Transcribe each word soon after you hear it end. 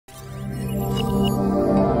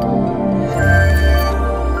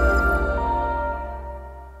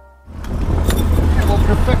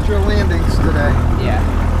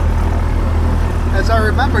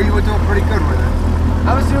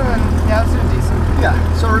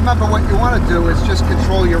but what you want to do is just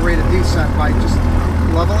control your rate of descent by just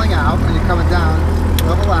leveling out when you're coming down,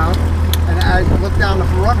 level out, and as you look down the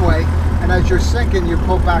runway, and as you're sinking, you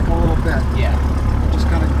pull back a little bit. Yeah. Just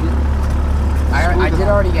kind of get. I did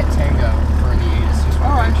already get Tango for the Aidan. Just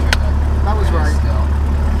want to make sure that was right. Still.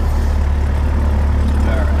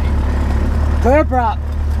 All right. Clear prop.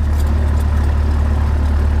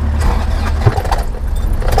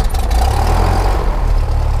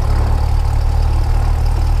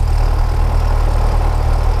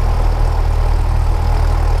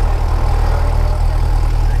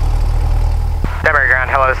 Denver ground,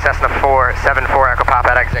 hello, Cessna 474 Echo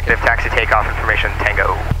Papa at executive taxi takeoff information,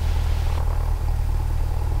 Tango.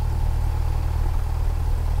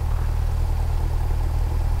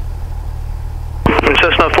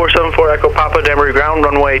 Cessna 474 Echo Papa, Denver ground,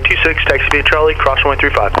 runway 26, taxi via Charlie, cross runway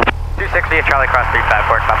 35. 26 via Charlie, cross 35,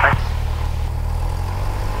 forward, Papa, thanks.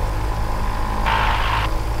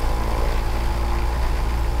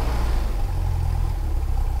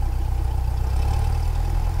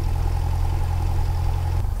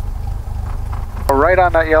 Right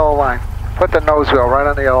on that yellow line. Put the nose wheel right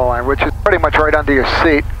on the yellow line, which is pretty much right under your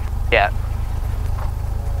seat. Yeah.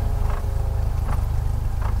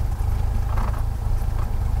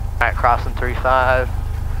 Alright, crossing 35.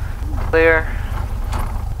 Clear.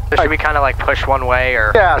 So should we kind of like push one way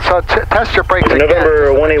or? Yeah, so test your brakes again.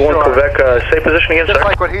 November 181 sure. Quebec, safe position again, just sir.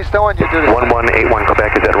 Like what he's doing, you do this. 1181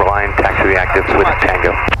 Quebec is at line, taxi reactive with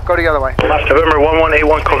Tango. Go the other way. November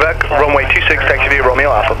 1181 Quebec, runway 26, taxi via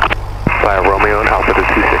Romeo Alpha. Via Romeo and Alpha to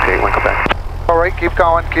 2681 Quebec. All right, keep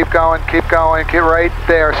going, keep going, keep going. Get right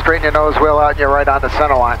there, straighten your nose wheel out, and you're right on the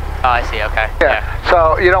center line. Oh, I see, okay. Yeah.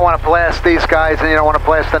 So you don't want to blast these guys, and you don't want to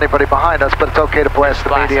blast anybody behind us, but it's okay to blast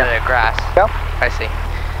the median. Blast the grass. Yep. I see.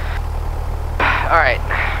 All right.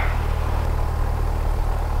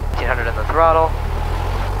 1500 in the throttle.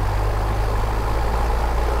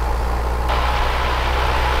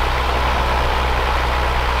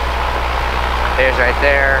 There's right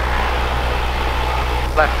there.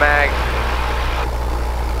 Left mag.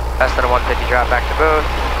 Less than a 150 drop back to both.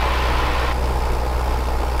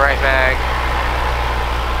 Right mag.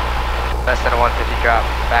 Less than a 150 drop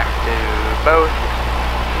back to both.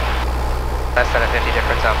 Less than a 50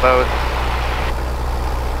 difference on both.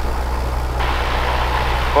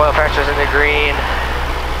 Oil pressure's in the green.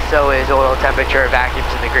 So is oil temperature.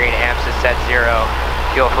 Vacuum's in the green. Amps is set 0.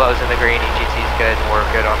 Fuel flow's in the green. EGT's good. We're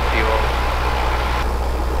good on fuel.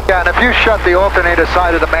 Yeah, and if you shut the alternator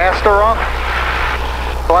side of the master off,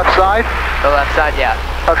 the left side? The left side, yeah.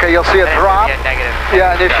 Okay, you'll see a drop. Negative.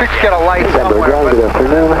 Yeah, and you should get a light somewhere. Good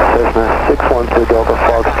afternoon, Cessna 612 Delta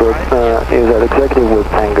Foxtrot is at executive with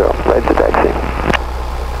Tango. Right to taxi.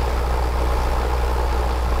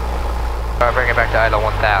 Alright, bring it back to idle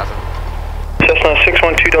 1000. Cessna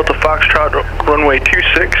 612 Delta Foxtrot, runway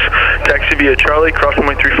 26, taxi via Charlie, cross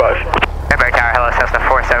runway 35. Denver Tower, hello, Cessna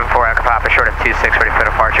 474 Echo Papa, short of 26, ready for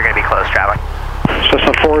departure, going to be close traveling.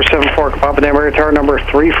 Cessna 474 Echo Papa, Denver Tower, number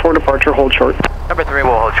 3 for departure, hold short. Number 3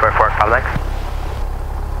 will hold short for Papa, thanks.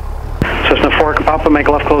 Cessna 4 Echo Papa, make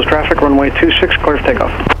left close traffic, runway 26, clear for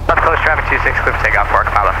takeoff. Left close traffic 26, clear for takeoff for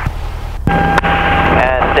Echo Papa.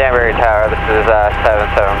 And Danbury Tower, this is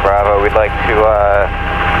 77 Bravo. We'd like to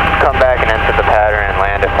come back and enter the pattern and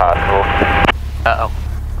land if possible. Uh-oh.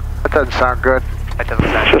 That doesn't sound good. That doesn't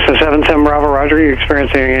sound good. This is 77 Bravo, Roger. Are you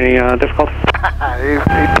experiencing any difficulty? he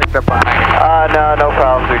picked up on it. No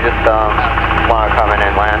problems. We just want to come in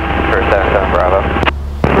and land for 77 Bravo.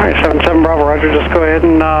 All right, 77 Bravo, Roger. Just go ahead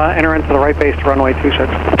and enter into the right base to runway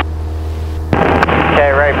 26.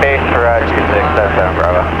 Okay, right base for 26, 77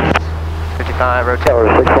 Bravo. 55, rotate. Tower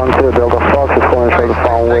 612 Delta Fox is going for the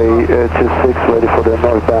runway 26, ready for the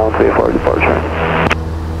northbound for departure.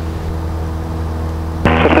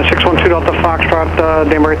 Cessna 612 Delta Foxtrot,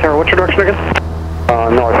 Danbury Tower. What's your direction again?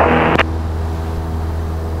 North.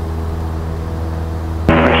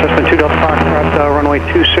 Cessna 2 Delta Foxtrot, runway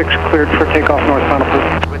 26, cleared for takeoff northbound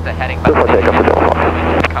approach. With the heading. Just for takeoff for Delta Fox.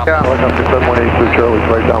 Yeah, look up to 7182 Charlie,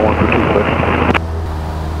 right down 1 for 26.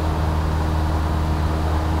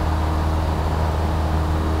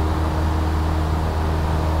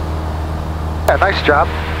 Yeah, nice job.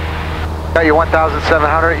 Got your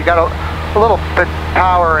 1,700. You got a little bit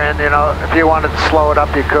power in, you know, if you wanted to slow it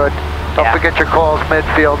up, you could. Don't forget your calls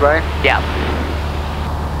midfield, right? Yeah.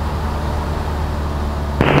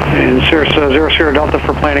 And Cirrus 00 Delta,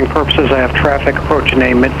 for planning purposes, I have traffic approaching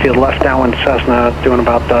a midfield left downwind Cessna doing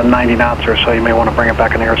about 90 knots or so. You may want to bring it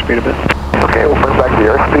back in the airspeed a bit. Okay, we'll bring back the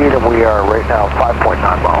airspeed, and we are right now 5.9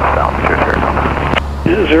 miles down.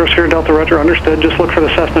 00 Delta Roger, understood. Just look for the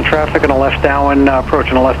Cessna traffic and a left downwind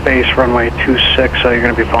approaching a left base, runway 26, so you're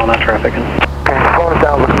going to be following that traffic. Slow us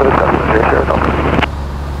down, look for the Cessna, 00 Delta.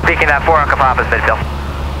 Speaking at 4 on Kapapa's midfield.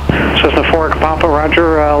 Cessna 4 Kapapa,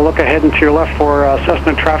 Roger, look ahead and to your left for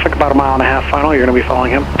Cessna traffic, about a mile and a half final. You're going to be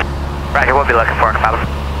following him. Roger, we'll be looking for Kapapa.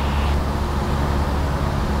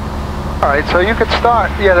 Alright, so you could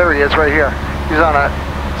start. Yeah, there he is, right here. He's on a,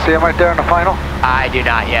 see him right there in the final? I do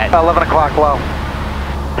not yet. 11 o'clock low.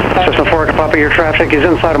 Cessna 4 Kapapa, your traffic is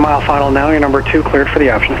inside a mile final now. You're number 2, cleared for the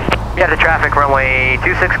option. Yeah, the traffic, runway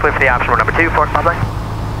 26, clear for the option. We're number 2, 4 Kapapa.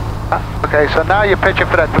 Okay, so now you're pitching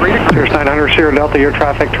for that 3 degree. Here's 900 Sierra Delta, your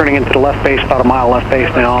traffic turning into the left base, about a mile left base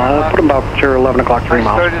now. Put about your 11 o'clock, 3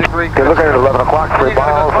 miles. 30 degree. Okay, look at 11 o'clock, 3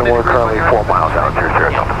 miles, and we're currently 4 miles out,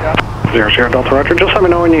 00 Delta. 00 Delta Roger, just let me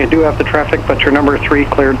know when you do have the traffic, but you're number 3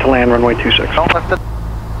 cleared to land runway 26. Don't lift it.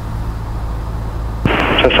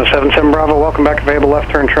 Cessna 77 Bravo, welcome back, available left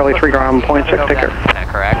turn, Charlie 3, ground point 6, take care. Is that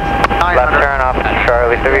correct? Left turn off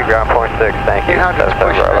Charlie 3, ground point 6, thank you. 800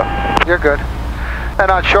 push Bravo. it. You're good. And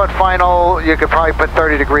on short final, you could probably put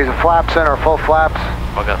 30 degrees of flaps in, or full flaps.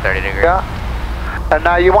 We'll go 30 degrees. Yeah. And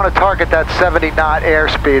now you want to target that 70 knot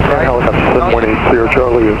airspeed, right? Helicopter 718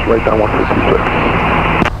 Charlie is right down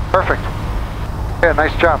 156. Perfect. Yeah,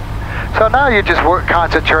 nice job. So now you're just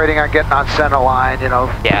concentrating on getting on center line, you know.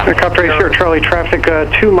 Yeah. Helicopter Sierra Charlie traffic,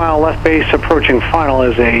 2 mile left base approaching final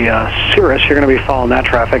is a Cirrus. You're going to be following that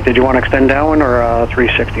traffic. Did you want to extend downwind or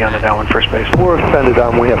 360 on the downwind first base? We're extended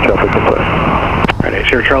down, we have traffic to clear. Alright,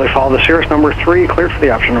 Sierra Charlie, follow the Cirrus, number 3, cleared for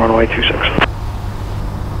the option, runway 26.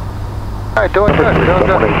 Alright, doing good, doing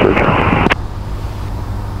good.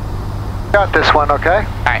 Got this one, okay?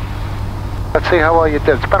 Alright. Let's see how well you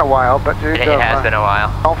did. It's been a while, but you It go. has been a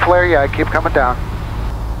while. Don't flare yet, keep coming down.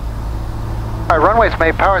 Alright, runway's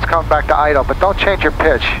made, power's coming back to idle, but don't change your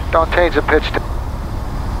pitch. Don't change the pitch to...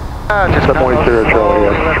 just 718 Charlie,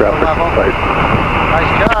 yeah, traffic sight.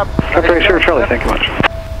 Nice job. Helicopter Sierra Charlie, thank you much.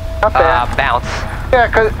 Not bad. Bounce.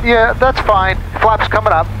 Yeah, that's fine. Flaps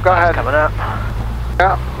coming up. Go ahead. Coming up.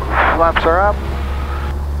 Yeah, flaps are up.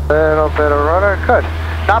 Little bit of rudder. Good.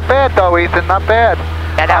 Not bad though, Ethan. Not bad.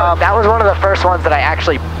 Yeah, that was one of the first ones that I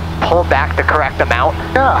actually pulled back the correct amount.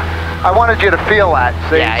 Yeah, I wanted you to feel that.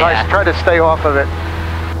 See, Yeah, so I tried to stay off of it.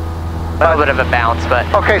 A little bit of a bounce, but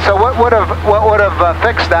Okay, so what would have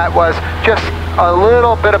fixed that was just a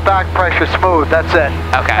little bit of back pressure, smooth. That's it.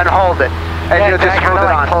 Okay. And hold it, and yeah, you'll just kind smooth of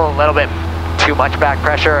it like on. pull a little bit too much back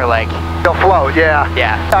pressure, or like You'll float. Yeah.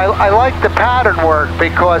 yeah. I like the pattern work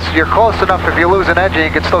because you're close enough. If you lose an engine,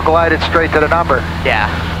 you can still glide it straight to the number. Yeah.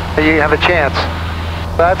 You have a chance.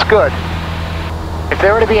 That's good. If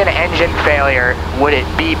there were to be an engine failure, would it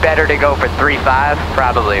be better to go for 3.5?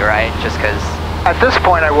 Probably, right? Just because. At this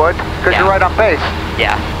point, I would, because you're right on base.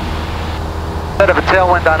 Yeah. Instead of a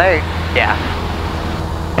tailwind on 8. Yeah.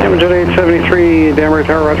 Jet 873, Danbury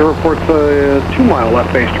Tower, Roger, reports 2 mile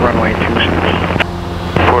left base to runway 26.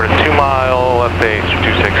 Report a 2 mile left base,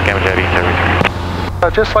 26, Jet 873. So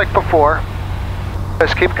just like before,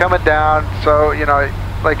 just keep coming down, so, you know,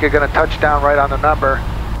 like you're going to touch down right on the number,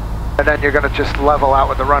 and then you're going to just level out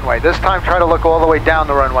with the runway. This time, try to look all the way down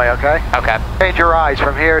the runway, okay? Okay. Change your eyes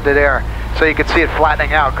from here to there, so you can see it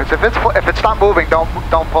flattening out. Because if it's not moving, don't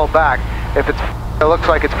pull back. If it looks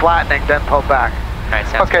like it's flattening, then pull back. All right,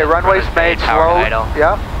 sounds Okay, good. runway's made, slow.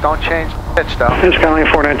 Yeah, don't change the pitch though. It's Skyline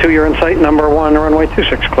 492, you're in sight, number 1, runway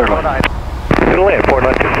 26, clear line. Good land,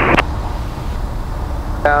 492.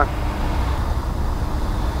 Down.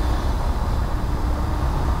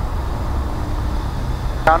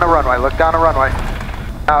 Down the runway, look down the runway.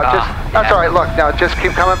 Now that's all right, look, now just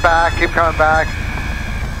keep coming back, keep coming back.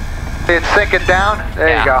 See it sinking down? There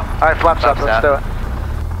you go. All right, flaps up, let's do it.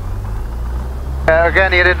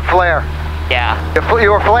 Again, you didn't flare. Yeah.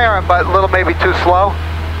 You were flaring, but a little maybe too slow.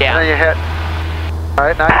 Yeah. And then you hit. All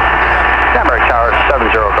right, nice. Danbury Tower,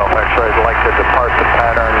 70 Golf X-ray, would like to depart the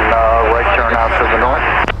pattern, right turn out to the north.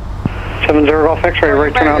 70 Golf X-ray,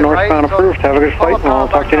 right turn out northbound approved. Have a good flight, and I'll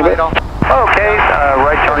talk to you in a bit. Okay,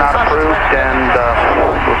 right turn out approved, and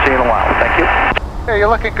we'll see you in a while. Thank you. Yeah,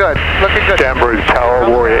 you're looking good. Looking good. Danbury Tower,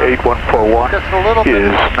 Warrior 8141 Just a little bit.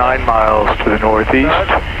 is 9 miles to the northeast,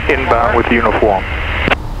 inbound with uniform.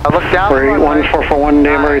 Look down. We're 81441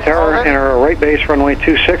 Danbury Tower, enter right base, runway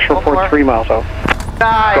 26, report 3 miles out.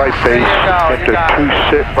 Nice. Right base, enter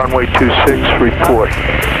 26, runway 26, report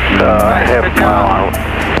half mile out.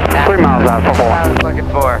 3 miles out for I was looking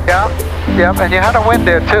for. Yeah, yep, and you had a wind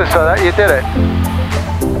there too, so that you did it.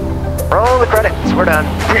 Roll the credits. We're done.